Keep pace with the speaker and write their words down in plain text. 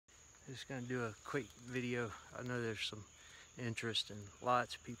Just gonna do a quick video. I know there's some interest and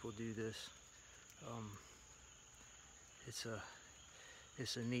lots of people do this.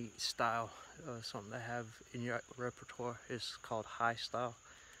 It's a neat style, something to have in your repertoire. It's called ShangHai Style.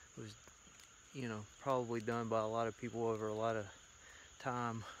 It was, you know, probably done by a lot of people over a lot of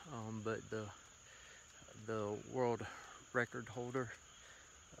time, but the world record holder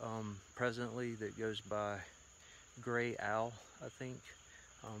presently, that goes by Gray Owl, I think,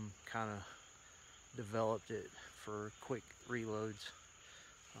 kind of developed it for quick reloads.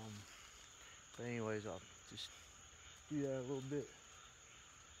 But anyways, I'll just do that a little bit.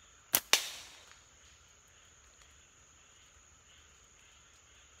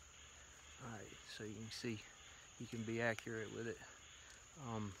 Alright, so you can see you can be accurate with it.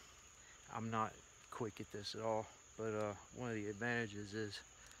 I'm not quick at this at all, but one of the advantages is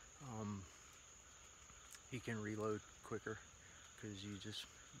you can reload quicker because you just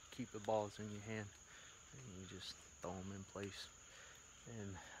keep the balls in your hand and you just throw them in place.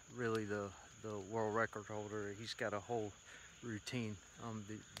 And really the world record holder, he's got a whole routine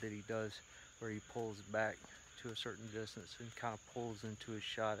that he does where he pulls back to a certain distance and kind of pulls into his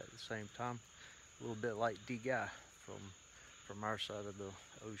shot at the same time, a little bit like D-Guy from our side of the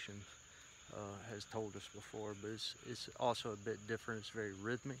ocean has told us before. But it's also a bit different. It's very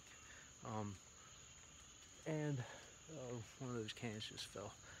rhythmic, and one of those cans just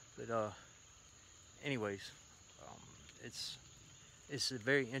fell. But anyways, it's a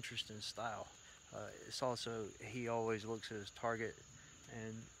very interesting style. It's also, he always looks at his target,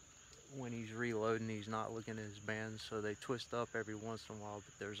 and when he's reloading, he's not looking at his bands, so they twist up every once in a while.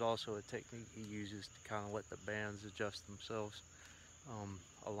 But there's also a technique he uses to kind of let the bands adjust themselves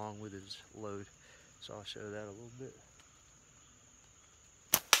along with his load. So I'll show that a little bit.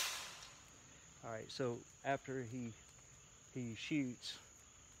 Alright, so after he shoots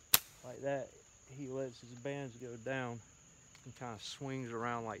like that, he lets his bands go down and kind of swings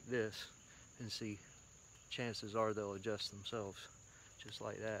around like this, and see, chances are they'll adjust themselves just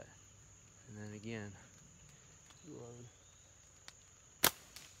like that. And then again, load.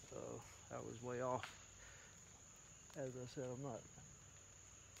 So that was way off. As I said, I'm not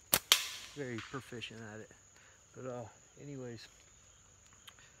very proficient at it, but anyways,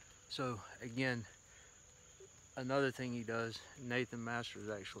 so again, another thing he does, Nathan Masters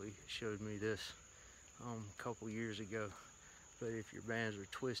actually showed me this a couple years ago. But if your bands are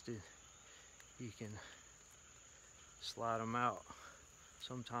twisted, you can slide them out.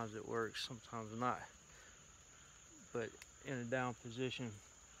 Sometimes it works, sometimes not. But in a down position,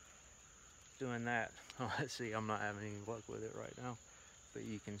 doing that, let's see, I'm not having any luck with it right now, but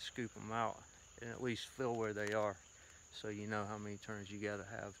you can scoop them out and at least feel where they are, so you know how many turns you gotta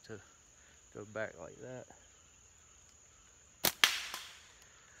have to go back like that.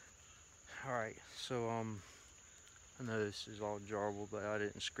 Alright, so I know this is all jarbled, but I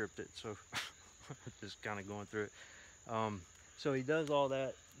didn't script it, so just kind of going through it. So he does all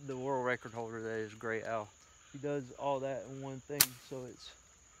that. The world record holder, that is Gray Owl, he does all that in one thing. So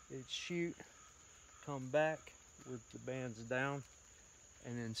it's shoot, come back with the bands down,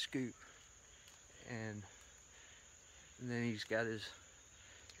 and then scoop. And then he's got his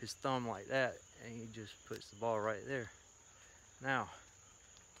thumb like that, and he just puts the ball right there. Now,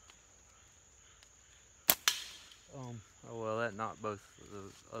 oh well, that knocked both of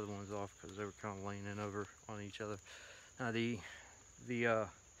the other ones off because they were kind of leaning over on each other. Now the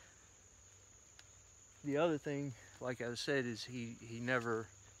other thing, like I said, is he never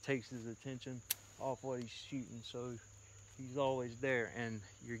takes his attention off what he's shooting, so he's always there, and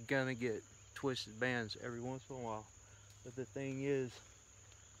you're gonna get twisted bands every once in a while. But the thing is,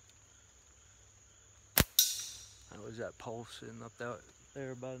 that was that pole sitting up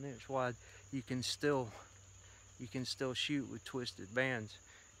there about an inch wide. You can still shoot with twisted bands,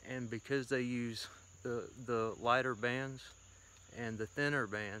 and because they use the lighter bands and the thinner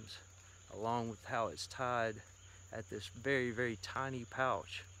bands, along with how it's tied at this very, very tiny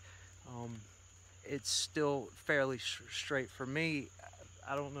pouch, it's still fairly straight. For me,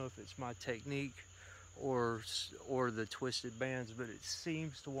 I don't know if it's my technique or the twisted bands, but it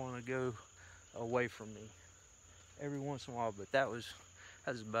seems to want to go away from me every once in a while. But that's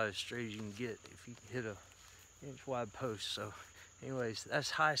about as straight as you can get if you hit a inch wide post. So anyways,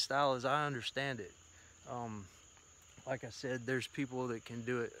 that's ShangHai Style as I understand it. Like I said, there's people that can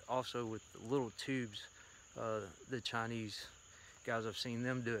do it also with little tubes. The Chinese guys, I've seen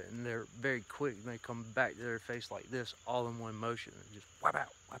them do it, and they're very quick, and they come back to their face like this, all in one motion, and just whap out,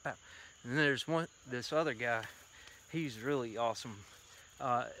 whap out. And then there's this other guy, he's really awesome.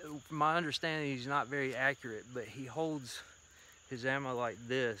 From my understanding, he's not very accurate, but he holds his ammo like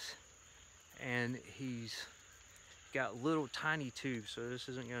this, and he's got little tiny tubes, so this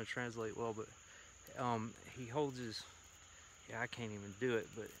isn't going to translate well, but he holds his, yeah, I can't even do it,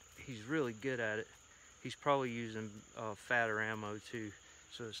 but he's really good at it. He's probably using fatter ammo too,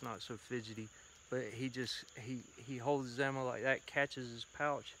 so it's not so fidgety, but he holds his ammo like that, catches his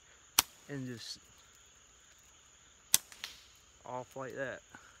pouch, and just off like that,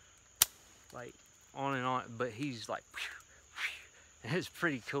 like on and on, but he's like, it's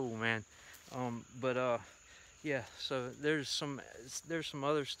pretty cool, man. Yeah, so there's some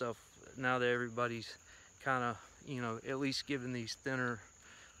other stuff now that everybody's kind of, you know, at least giving these thinner,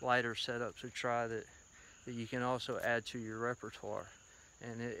 lighter setups a try, that you can also add to your repertoire.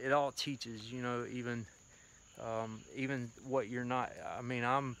 And it all teaches, you know, even what you're not. I mean,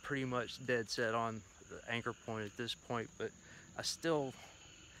 I'm pretty much dead set on the anchor point at this point, but I still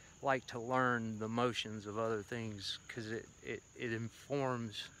like to learn the motions of other things, because it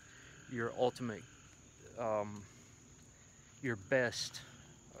informs your ultimate, your best,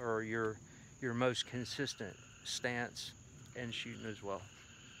 or your most consistent stance and shooting as well.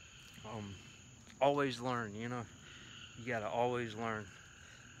 Always learn, you know. You gotta always learn.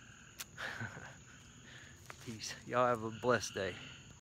 Peace. Y'all have a blessed day.